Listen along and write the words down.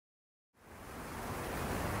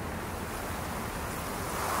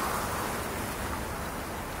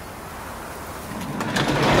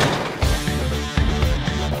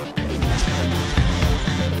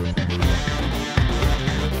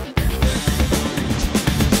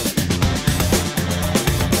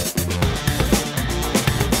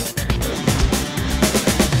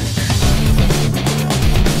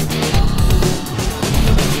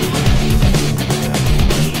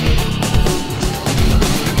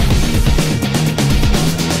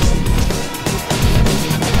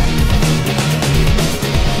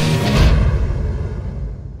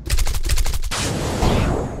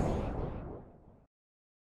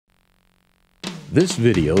This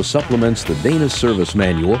video supplements the Dana Service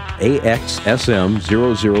Manual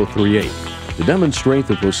AXSM0038 to demonstrate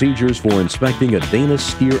the procedures for inspecting a Dana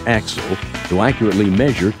steer axle to accurately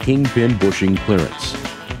measure kingpin bushing clearance.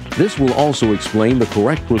 This will also explain the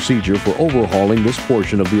correct procedure for overhauling this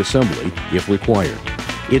portion of the assembly if required.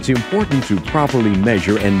 It's important to properly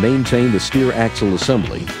measure and maintain the steer axle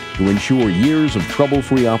assembly to ensure years of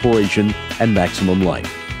trouble-free operation and maximum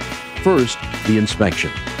life. First, the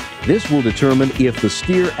inspection. This will determine if the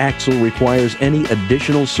steer axle requires any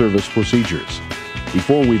additional service procedures.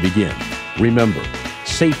 Before we begin, remember,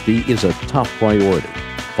 safety is a top priority.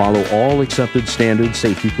 Follow all accepted standard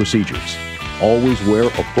safety procedures. Always wear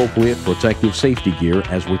appropriate protective safety gear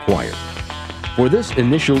as required. For this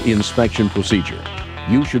initial inspection procedure,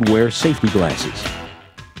 you should wear safety glasses.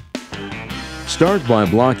 Start by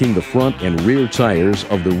blocking the front and rear tires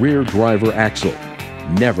of the rear driver axle.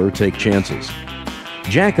 Never take chances.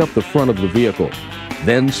 Jack up the front of the vehicle,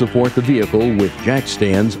 then support the vehicle with jack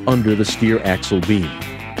stands under the steer axle beam.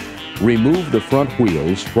 Remove the front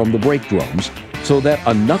wheels from the brake drums so that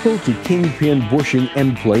a knuckle to kingpin bushing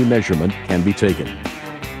end play measurement can be taken.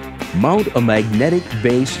 Mount a magnetic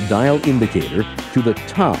base dial indicator to the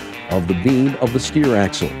top of the beam of the steer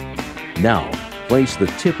axle. Now, place the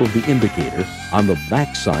tip of the indicator on the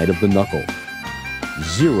back side of the knuckle.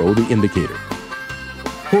 Zero the indicator.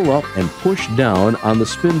 Pull up and push down on the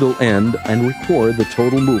spindle end and record the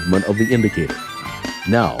total movement of the indicator.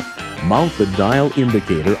 Now, mount the dial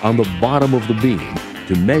indicator on the bottom of the beam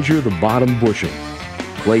to measure the bottom bushing.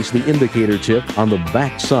 Place the indicator tip on the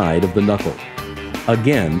back side of the knuckle.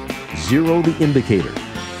 Again, zero the indicator.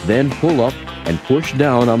 Then pull up and push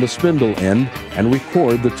down on the spindle end and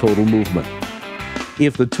record the total movement.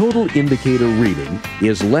 If the total indicator reading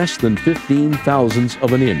is less than 15 thousandths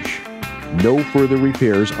of an inch, no further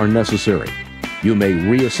repairs are necessary. You may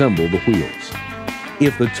reassemble the wheels.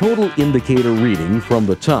 If the total indicator reading from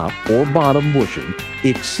the top or bottom bushing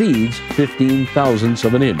exceeds 15 thousandths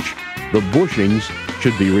of an inch, the bushings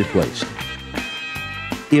should be replaced.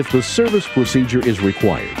 If the service procedure is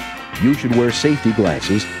required, you should wear safety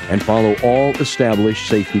glasses and follow all established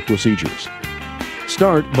safety procedures.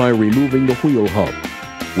 Start by removing the wheel hub,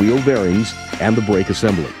 wheel bearings, and the brake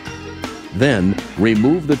assembly. Then,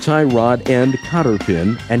 remove the tie rod end cotter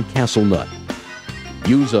pin and castle nut.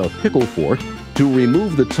 Use a pickle fork to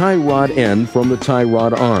remove the tie rod end from the tie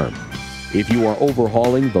rod arm. If you are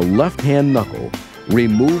overhauling the left-hand knuckle,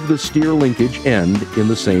 remove the steer linkage end in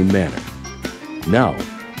the same manner. Now,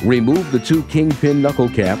 remove the two kingpin knuckle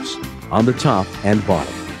caps on the top and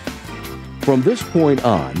bottom. From this point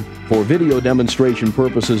on, for video demonstration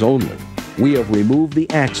purposes only, we have removed the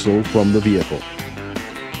axle from the vehicle.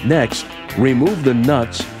 Next, remove the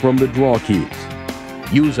nuts from the draw keys.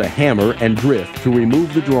 Use a hammer and drift to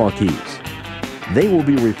remove the draw keys. They will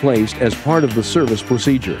be replaced as part of the service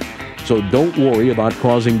procedure, so don't worry about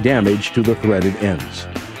causing damage to the threaded ends.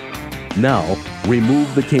 Now,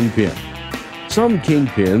 remove the kingpin. Some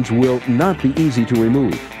kingpins will not be easy to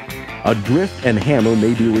remove. A drift and hammer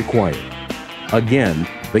may be required. Again,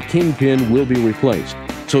 the kingpin will be replaced,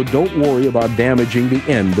 so don't worry about damaging the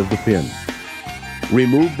end of the pin.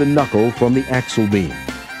 Remove the knuckle from the axle beam.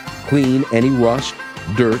 Clean any rust,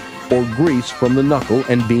 dirt, or grease from the knuckle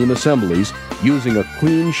and beam assemblies using a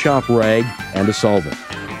clean shop rag and a solvent.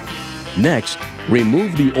 Next,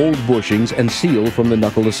 remove the old bushings and seal from the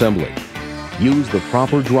knuckle assembly. Use the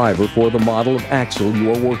proper driver for the model of axle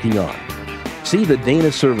you are working on. See the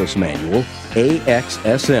Dana Service Manual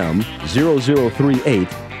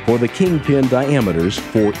AXSM0038 for the kingpin diameters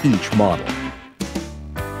for each model.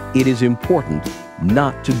 It is important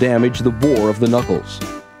not to damage the bore of the knuckles.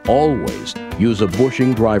 Always use a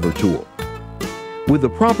bushing driver tool. With the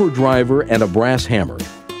proper driver and a brass hammer,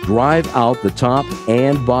 drive out the top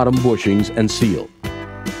and bottom bushings and seal.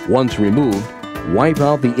 Once removed, wipe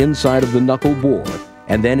out the inside of the knuckle bore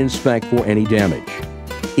and then inspect for any damage.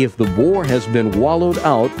 If the bore has been wallowed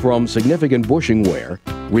out from significant bushing wear,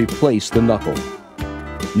 replace the knuckle.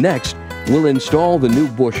 Next, we'll install the new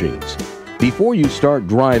bushings. Before you start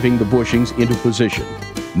driving the bushings into position,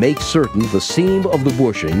 make certain the seam of the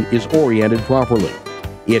bushing is oriented properly.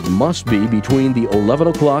 It must be between the 11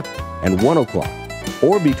 o'clock and 1 o'clock,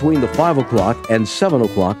 or between the 5 o'clock and 7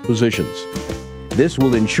 o'clock positions. This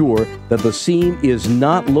will ensure that the seam is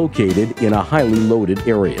not located in a highly loaded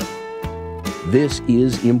area. This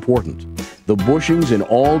is important. The bushings in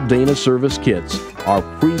all Dana service kits are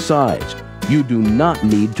pre-sized. You do not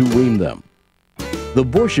need to ream them. The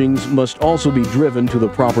bushings must also be driven to the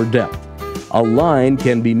proper depth. A line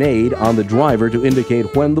can be made on the driver to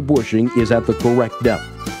indicate when the bushing is at the correct depth.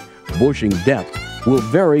 Bushing depth will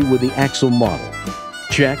vary with the axle model.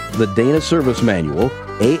 Check the Dana Service Manual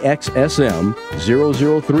AXSM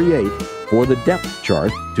 0038 for the depth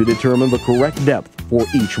chart to determine the correct depth for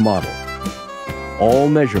each model. All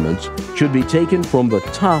measurements should be taken from the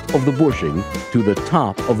top of the bushing to the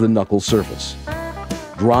top of the knuckle surface.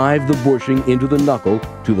 Drive the bushing into the knuckle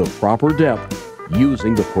to the proper depth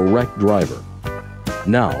using the correct driver.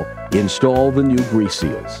 Now, install the new grease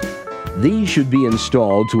seals. These should be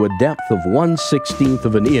installed to a depth of 1/16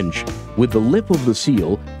 of an inch with the lip of the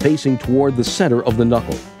seal facing toward the center of the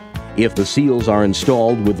knuckle. If the seals are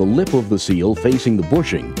installed with the lip of the seal facing the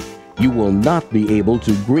bushing, you will not be able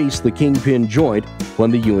to grease the kingpin joint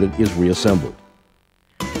when the unit is reassembled.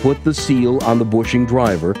 Put the seal on the bushing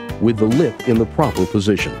driver with the lip in the proper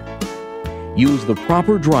position. Use the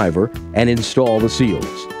proper driver and install the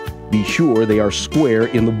seals. Be sure they are square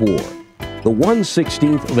in the bore. The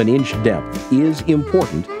 1/16 of an inch depth is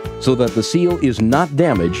important so that the seal is not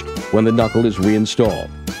damaged when the knuckle is reinstalled.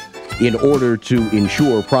 In order to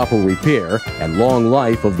ensure proper repair and long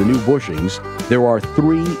life of the new bushings, there are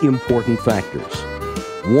 3 important factors.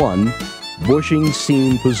 1. Bushing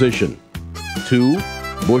seam position. 2.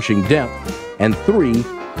 Bushing depth. And 3.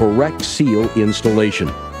 Correct seal installation.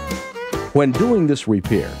 When doing this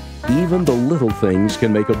repair, even the little things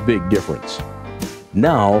can make a big difference.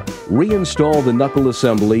 Now, reinstall the knuckle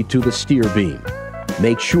assembly to the steer beam.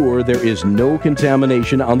 Make sure there is no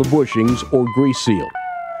contamination on the bushings or grease seal.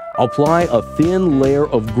 Apply a thin layer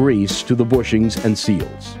of grease to the bushings and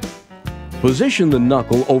seals. Position the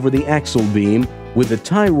knuckle over the axle beam with the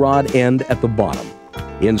tie rod end at the bottom.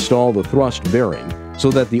 Install the thrust bearing so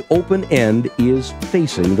that the open end is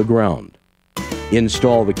facing the ground.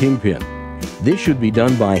 Install the kingpin. This should be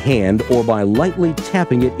done by hand or by lightly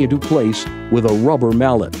tapping it into place with a rubber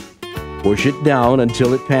mallet. Push it down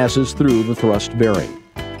until it passes through the thrust bearing.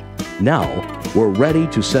 Now, we're ready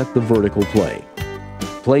to set the vertical play.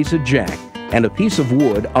 Place a jack and a piece of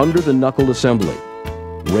wood under the knuckle assembly.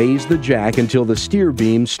 Raise the jack until the steer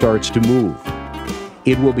beam starts to move.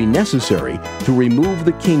 It will be necessary to remove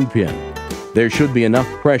the kingpin. There should be enough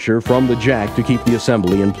pressure from the jack to keep the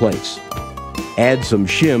assembly in place. Add some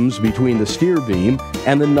shims between the steer beam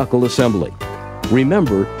and the knuckle assembly.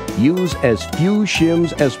 Remember, use as few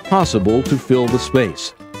shims as possible to fill the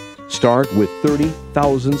space. Start with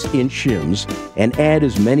 30/1000 inch shims and add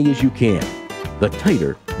as many as you can. The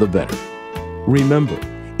tighter, the better. Remember,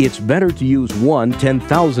 it's better to use one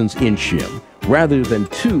 10/1000 inch shim rather than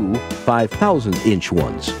 2 5/1000 inch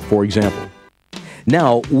ones, for example.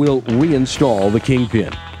 Now we'll reinstall the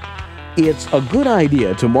kingpin. It's a good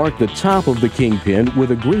idea to mark the top of the kingpin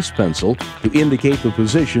with a grease pencil to indicate the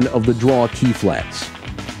position of the draw key flats.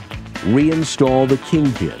 Reinstall the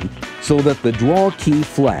kingpin so that the draw key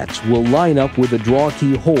flats will line up with the draw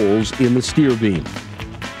key holes in the steer beam.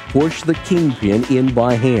 Push the kingpin in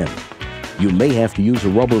by hand. You may have to use a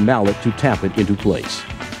rubber mallet to tap it into place.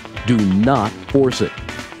 Do not force it.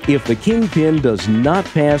 If the kingpin does not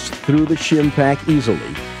pass through the shim pack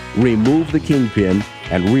easily, remove the kingpin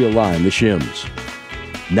and realign the shims.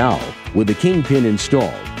 Now, with the kingpin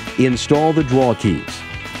installed, install the draw keys.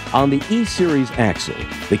 On the E-Series axle,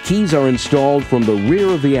 the keys are installed from the rear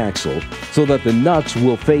of the axle so that the nuts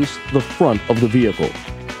will face the front of the vehicle.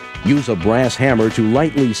 Use a brass hammer to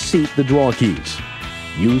lightly seat the draw keys.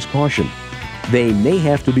 Use caution. They may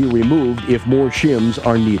have to be removed if more shims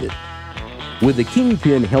are needed. With the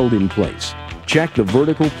kingpin held in place, check the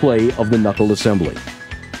vertical play of the knuckle assembly.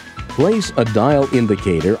 Place a dial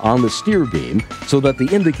indicator on the steer beam so that the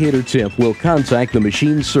indicator tip will contact the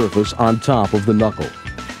machine surface on top of the knuckle.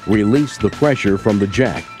 Release the pressure from the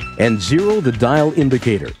jack and zero the dial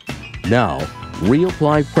indicator. Now,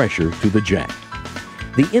 reapply pressure to the jack.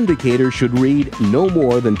 The indicator should read no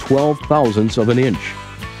more than 12/1000 of an inch.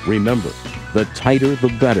 Remember, the tighter the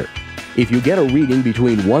better. If you get a reading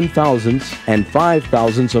between 1/1000 and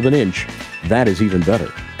 5/1000 of an inch, that is even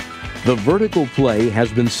better. The vertical play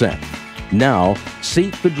has been set. Now,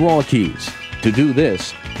 seat the draw keys. To do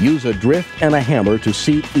this, use a drift and a hammer to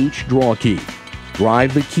seat each draw key.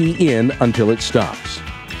 Drive the key in until it stops.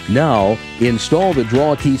 Now, install the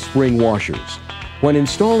draw key spring washers. When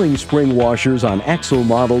installing spring washers on axle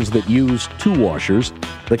models that use 2 washers,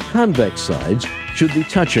 the convex sides should be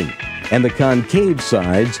touching, and the concave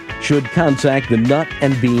sides should contact the nut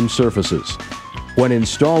and beam surfaces. When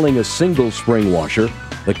installing a single spring washer,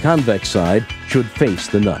 the convex side should face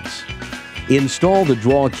the nuts. Install the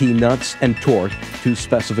draw key nuts and torque to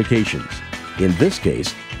specifications. In this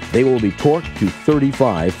case, they will be torqued to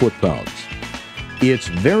 35 foot-pounds. It's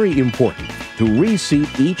very important to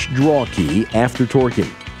reseat each draw key after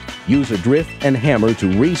torquing. Use a drift and hammer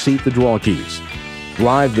to reseat the draw keys.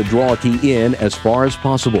 Drive the draw key in as far as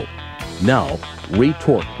possible. Now,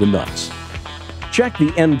 retorque the nuts. Check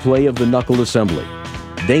the end play of the knuckle assembly.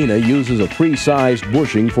 Dana uses a pre-sized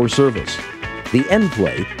bushing for service. The end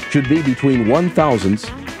play should be between 1/1000th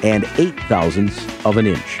and 8/1000th of an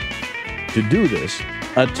inch. To do this,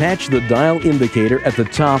 attach the dial indicator at the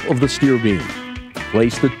top of the steer beam.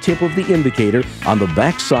 Place the tip of the indicator on the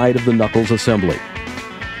back side of the knuckles assembly.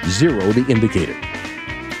 Zero the indicator.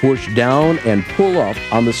 Push down and pull up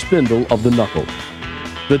on the spindle of the knuckle.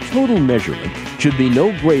 The total measurement should be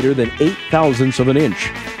no greater than 8/1000ths of an inch.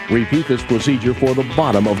 Repeat this procedure for the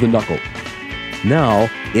bottom of the knuckle. Now,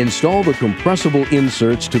 install the compressible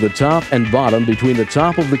inserts to the top and bottom between the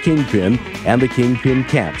top of the kingpin and the kingpin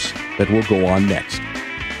caps that will go on next.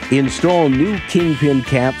 Install new kingpin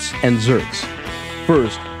caps and zerks.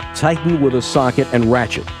 First, tighten with a socket and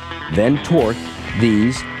ratchet. Then torque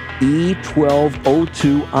these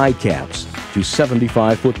E1202 eye caps to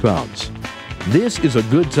 75 foot-pounds. This is a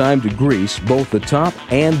good time to grease both the top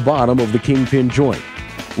and bottom of the kingpin joint.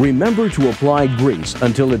 Remember to apply grease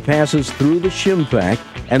until it passes through the shim pack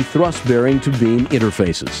and thrust bearing to beam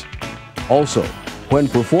interfaces. Also, when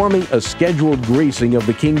performing a scheduled greasing of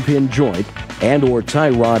the kingpin joint and/or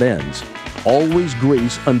tie rod ends, always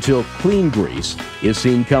grease until clean grease is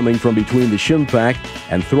seen coming from between the shim pack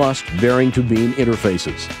and thrust bearing to beam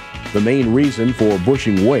interfaces. The main reason for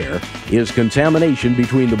bushing wear is contamination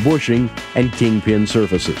between the bushing and kingpin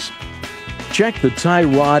surfaces. Check the tie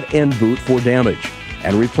rod end boot for damage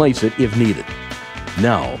and replace it if needed.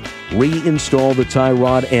 Now, reinstall the tie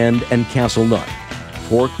rod end and castle nut.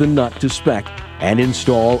 Torque the nut to spec and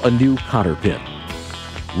install a new cotter pin.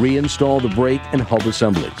 Reinstall the brake and hub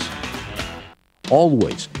assemblies.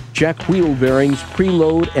 Always check wheel bearings,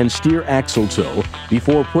 preload, and steer axle toe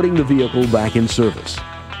before putting the vehicle back in service.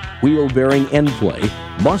 Wheel bearing end play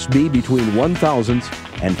must be between 1/1000th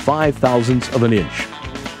and 5/1000th of an inch.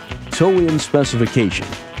 Toe-in specification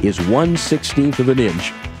is 1/16th of an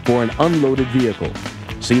inch for an unloaded vehicle.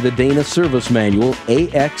 See the Dana Service Manual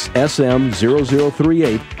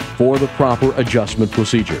AXSM0038 for the proper adjustment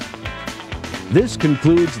procedure. This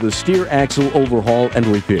concludes the steer axle overhaul and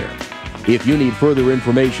repair. If you need further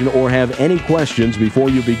information or have any questions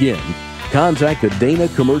before you begin, contact the Dana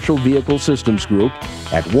Commercial Vehicle Systems Group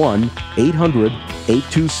at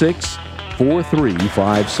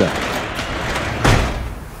 1-800-826-4357.